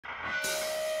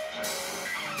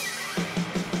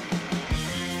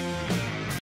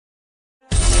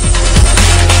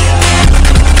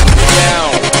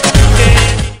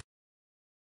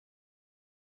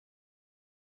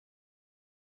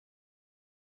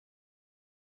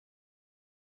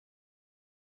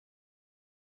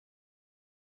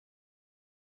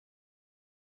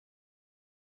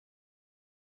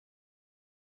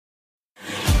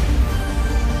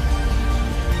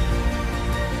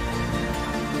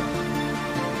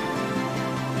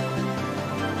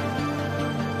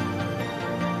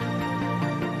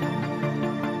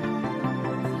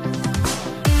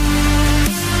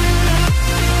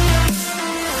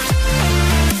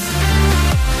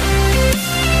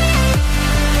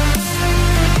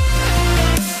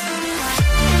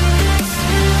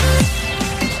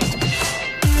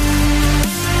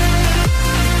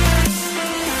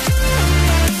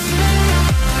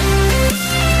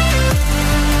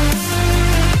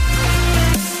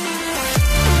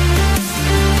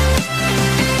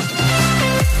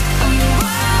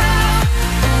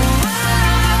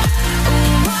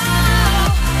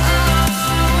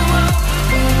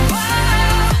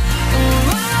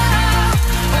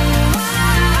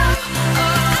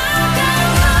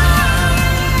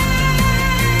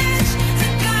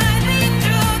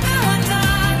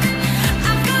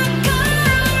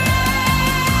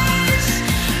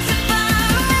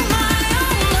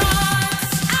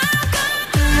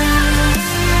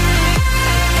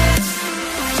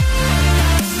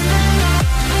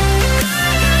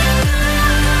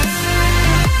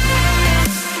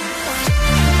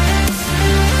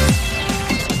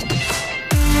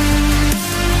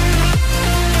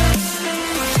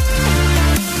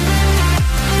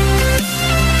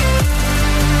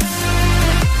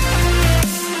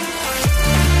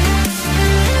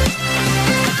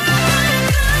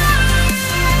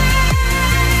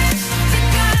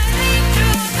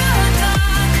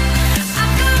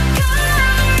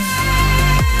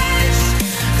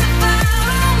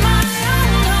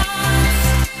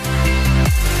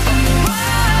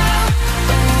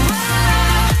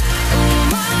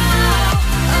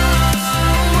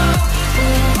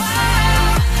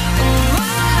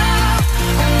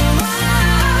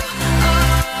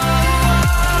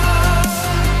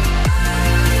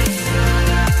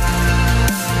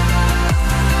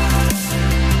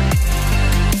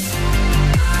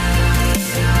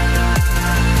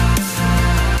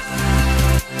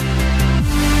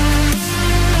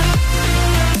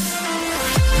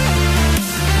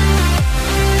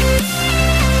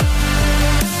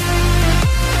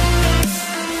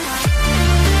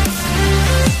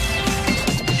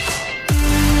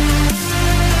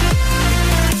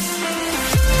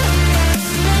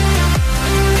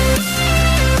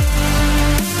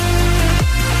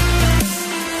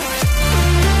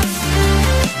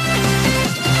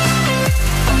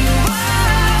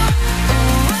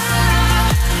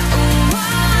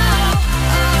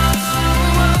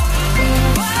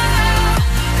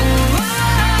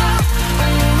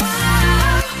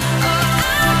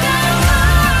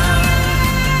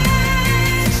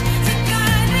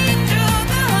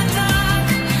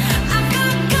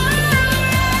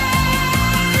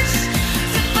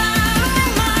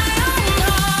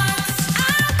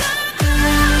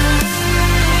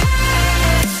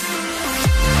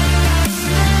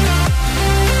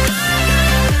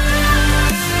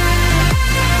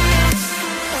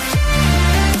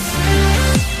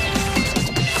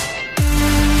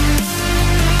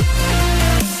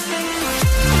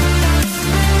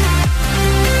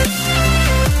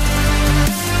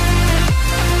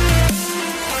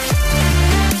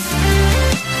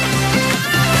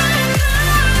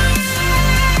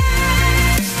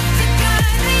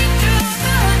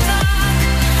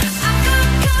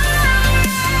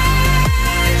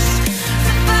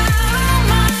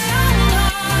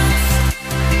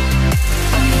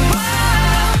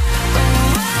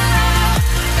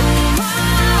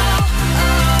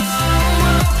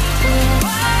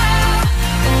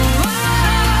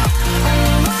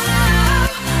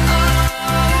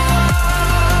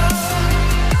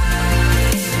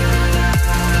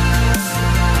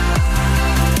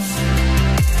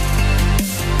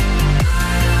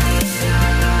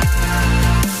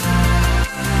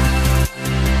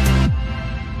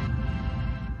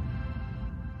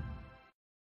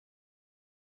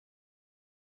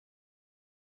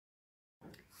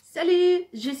Salut,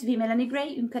 je suis Melanie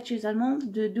Gray, une catcheuse allemande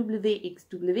de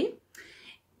WXW.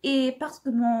 Et parce que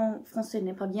mon français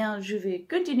n'est pas bien, je vais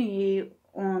continuer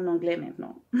en anglais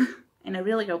maintenant. And I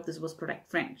really hope this was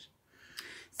correct French.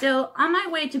 So, on my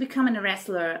way to becoming a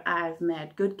wrestler, I've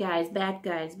met good guys, bad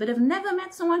guys, but I've never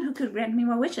met someone who could grant me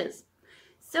my wishes.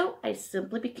 So I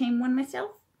simply became one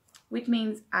myself, which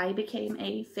means I became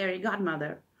a fairy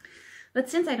godmother. But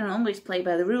since I don't always play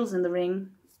by the rules in the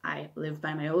ring, I live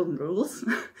by my own rules,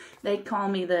 they call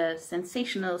me the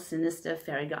sensational, sinister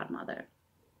fairy godmother.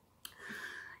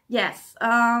 Yes,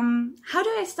 how do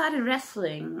I started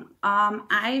wrestling?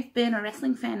 I've been a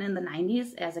wrestling fan in the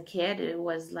 90s as a kid. It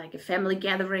was like a family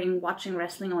gathering watching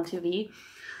wrestling on TV.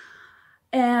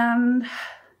 And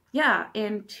yeah,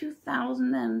 in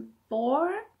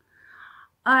 2004,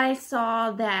 I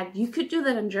saw that you could do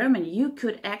that in Germany. You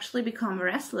could actually become a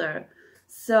wrestler.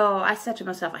 So I said to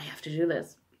myself, I have to do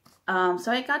this.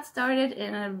 So I got started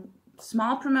in a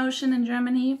small promotion in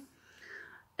Germany.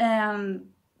 And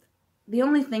the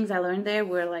only things I learned there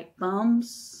were like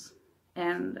bumps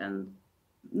and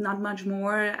not much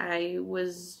more. I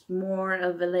was more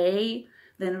a valet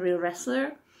than a real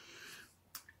wrestler.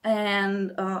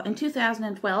 And in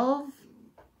 2012,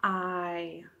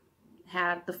 I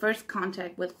had the first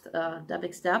contact with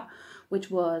WXW,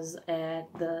 which was at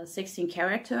the 16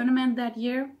 Carat tournament that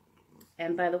year.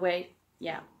 And by the way,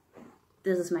 yeah,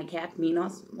 this is my cat,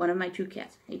 Minos, one of my 2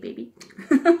 cats. Hey, baby.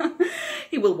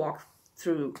 He will walk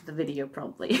through the video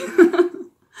probably.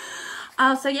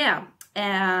 So yeah,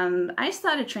 and I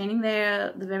started training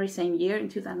there the very same year in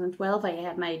 2012. I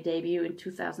had my debut in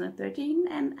 2013,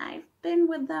 and I've been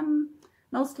with them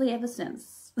mostly ever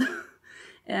since.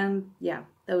 And yeah,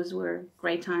 those were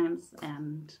great times,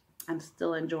 and I'm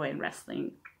still enjoying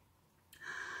wrestling.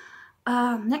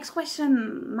 Next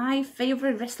question, my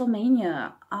favorite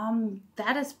WrestleMania.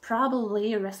 That is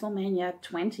probably WrestleMania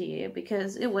 20,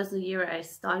 because it was the year I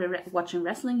started watching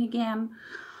wrestling again.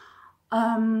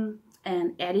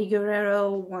 And Eddie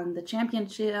Guerrero won the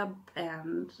championship,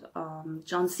 and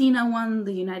John Cena won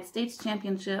the United States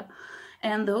Championship.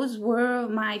 And those were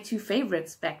my 2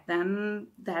 favorites back then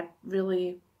that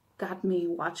really got me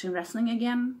watching wrestling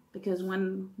again, because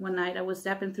one night I was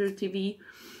stepping through TV,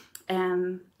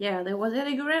 and yeah, there was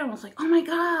Eddie Guerrero. I was like, oh my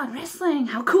god, wrestling,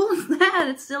 how cool is that?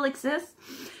 It still exists.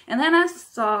 And then I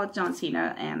saw John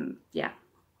Cena, and yeah,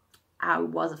 I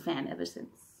was a fan ever since.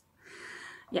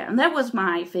 Yeah, and that was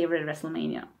my favorite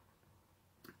WrestleMania.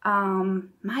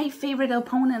 My favorite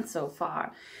opponent so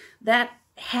far, that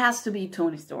has to be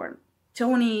Toni Storm.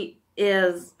 Toni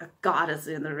is a goddess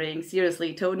in the ring.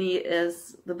 Seriously, Toni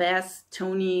is the best.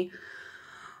 Toni,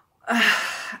 I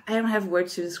don't have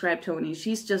words to describe Toni.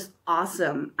 She's just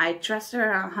awesome. I trust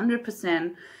her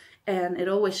 100%, and it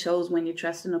always shows when you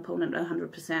trust an opponent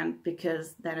 100%,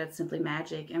 because then it's simply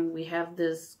magic, and we have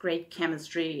this great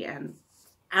chemistry, and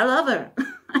I love her.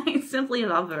 I simply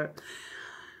love her.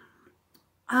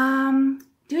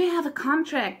 Do I have a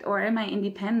contract, or am I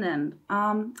independent?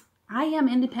 I am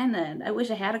independent. I wish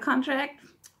I had a contract,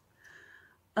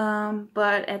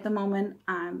 but at the moment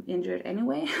I'm injured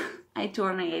anyway. I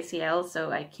tore my ACL,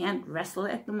 so I can't wrestle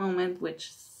at the moment,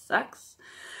 which sucks.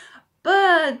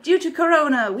 But due to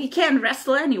Corona, we can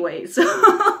wrestle anyway,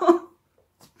 so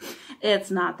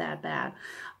it's not that bad.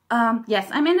 Yes,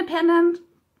 I'm independent.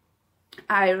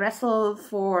 I wrestle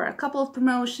for a couple of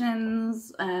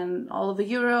promotions and all over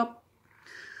Europe.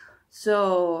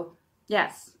 So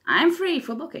yes, I'm free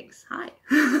for bookings. Hi.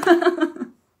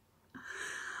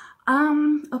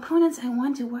 Opponents I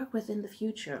want to work with in the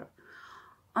future.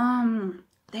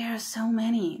 There are so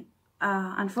many.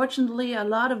 Unfortunately, a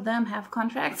lot of them have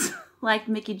contracts, like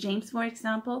Mickie James, for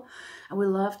example. I would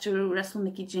love to wrestle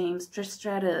Mickie James, Trish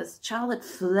Stratus, Charlotte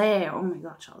Flair. Oh my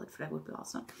god, Charlotte Flair would be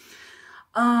awesome.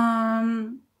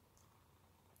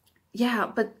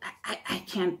 Yeah, but I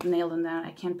can't nail them down.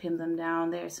 I can't pin them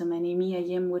down. There are so many. Mia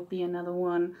Yim would be another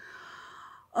one.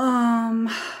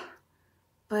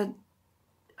 But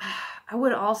I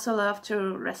would also love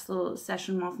to wrestle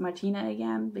Session Moth Martina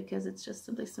again, because it's just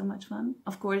simply so much fun.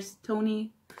 Of course,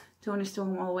 Toni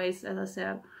Storm always, as I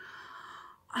said.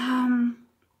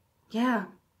 Yeah,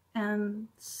 and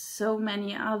so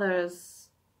many others.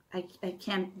 I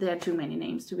can't, there are too many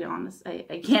names, to be honest.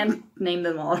 I can't name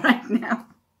them all right now.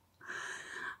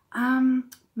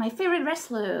 My favorite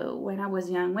wrestler when I was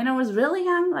young, when I was really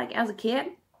young, like as a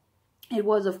kid, it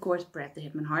was of course Bret the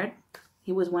Hitman Hart.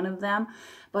 He was one of them.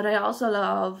 But I also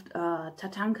loved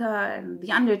Tatanka and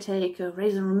The Undertaker,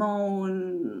 Razor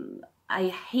Ramon. I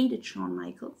hated Shawn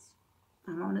Michaels.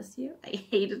 I'm honest here. I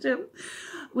hated him,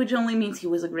 which only means he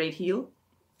was a great heel.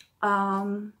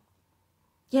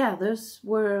 Yeah, those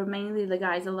were mainly the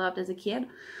guys I loved as a kid.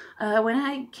 When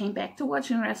I came back to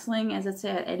watching wrestling, as I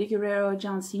said, Eddie Guerrero,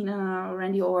 John Cena,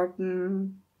 Randy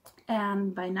Orton,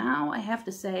 and by now I have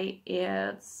to say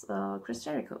it's Chris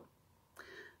Jericho.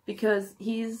 Because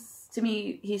he's, to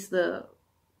me, he's the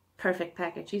perfect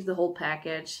package. He's the whole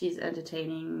package. He's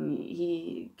entertaining.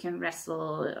 He can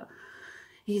wrestle.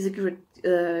 He's a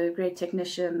great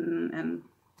technician, and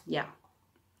yeah,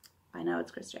 I know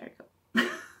it's Chris Jericho.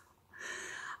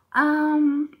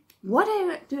 What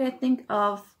do I think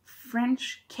of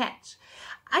French catch?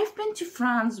 I've been to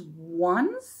France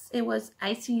once. It was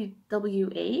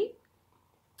ICWA.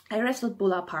 I wrestled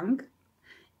Bola Punk,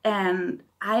 and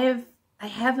I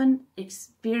haven't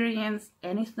experienced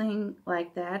anything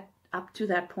like that up to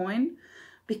that point,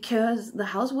 because the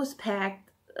house was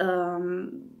packed,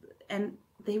 and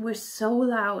they were so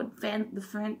loud.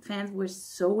 The fans were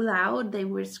so loud. They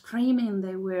were screaming.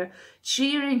 They were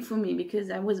cheering for me because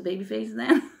I was babyface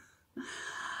then.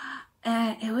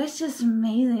 And it was just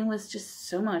amazing. It was just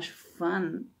so much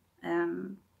fun.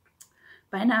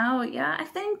 By now, yeah, I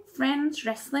think French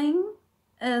wrestling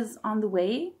is on the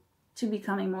way to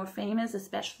becoming more famous,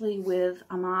 especially with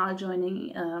AMALE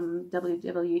joining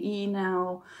WWE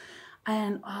now,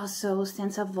 and also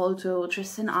Senza Volto,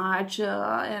 Tristan Archer,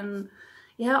 and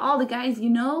yeah, all the guys you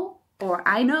know, or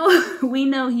I know, we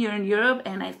know here in Europe,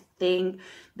 and I think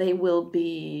they will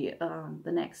be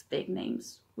the next big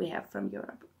names we have from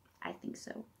Europe. I think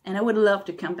so. And I would love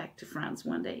to come back to France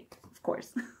one day, of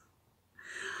course.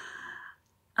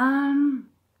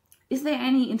 Is there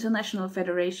any international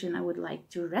federation I would like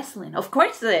to wrestle in? Of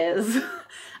course there is.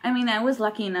 I mean, I was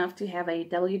lucky enough to have a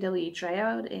WWE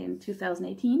tryout in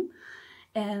 2018.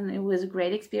 And it was a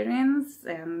great experience.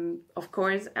 And of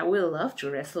course, I will love to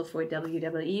wrestle for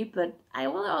WWE, but I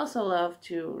will also love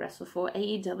to wrestle for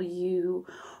AEW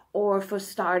or for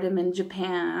Stardom in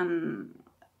Japan.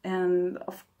 And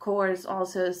of course,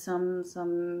 also some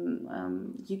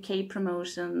UK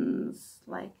promotions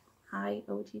like Hi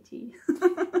OTT.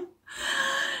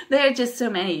 There are just so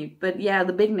many. But yeah,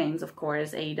 the big names, of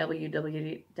course, AEW,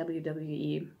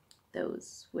 WWE,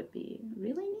 those would be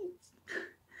really neat.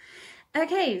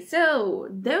 Okay, so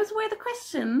those were the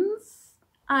questions.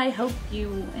 I hope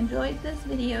you enjoyed this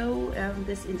video and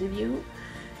this interview.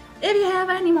 If you have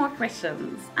any more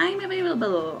questions, I'm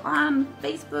available on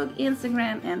Facebook,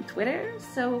 Instagram, and Twitter.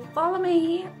 So follow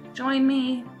me, join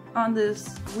me on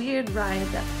this weird ride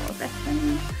that's called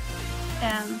wrestling,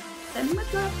 and send me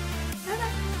much love. Bye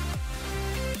bye.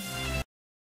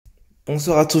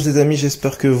 Bonsoir à tous les amis,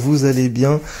 j'espère que vous allez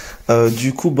bien.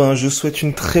 Du coup, je souhaite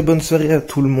une très bonne soirée à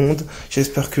tout le monde.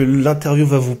 J'espère que l'interview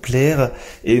va vous plaire.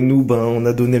 Et nous, on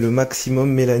a donné le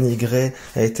maximum. Melanie Gray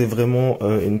a été vraiment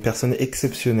une personne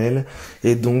exceptionnelle.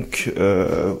 Et donc,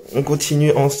 on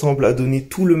continue ensemble à donner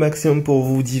tout le maximum pour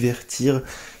vous divertir.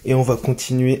 Et on va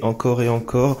continuer encore et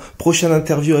encore. Prochaine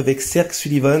interview avec Serge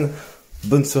Sullivan.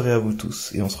 Bonne soirée à vous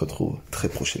tous et on se retrouve très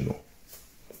prochainement.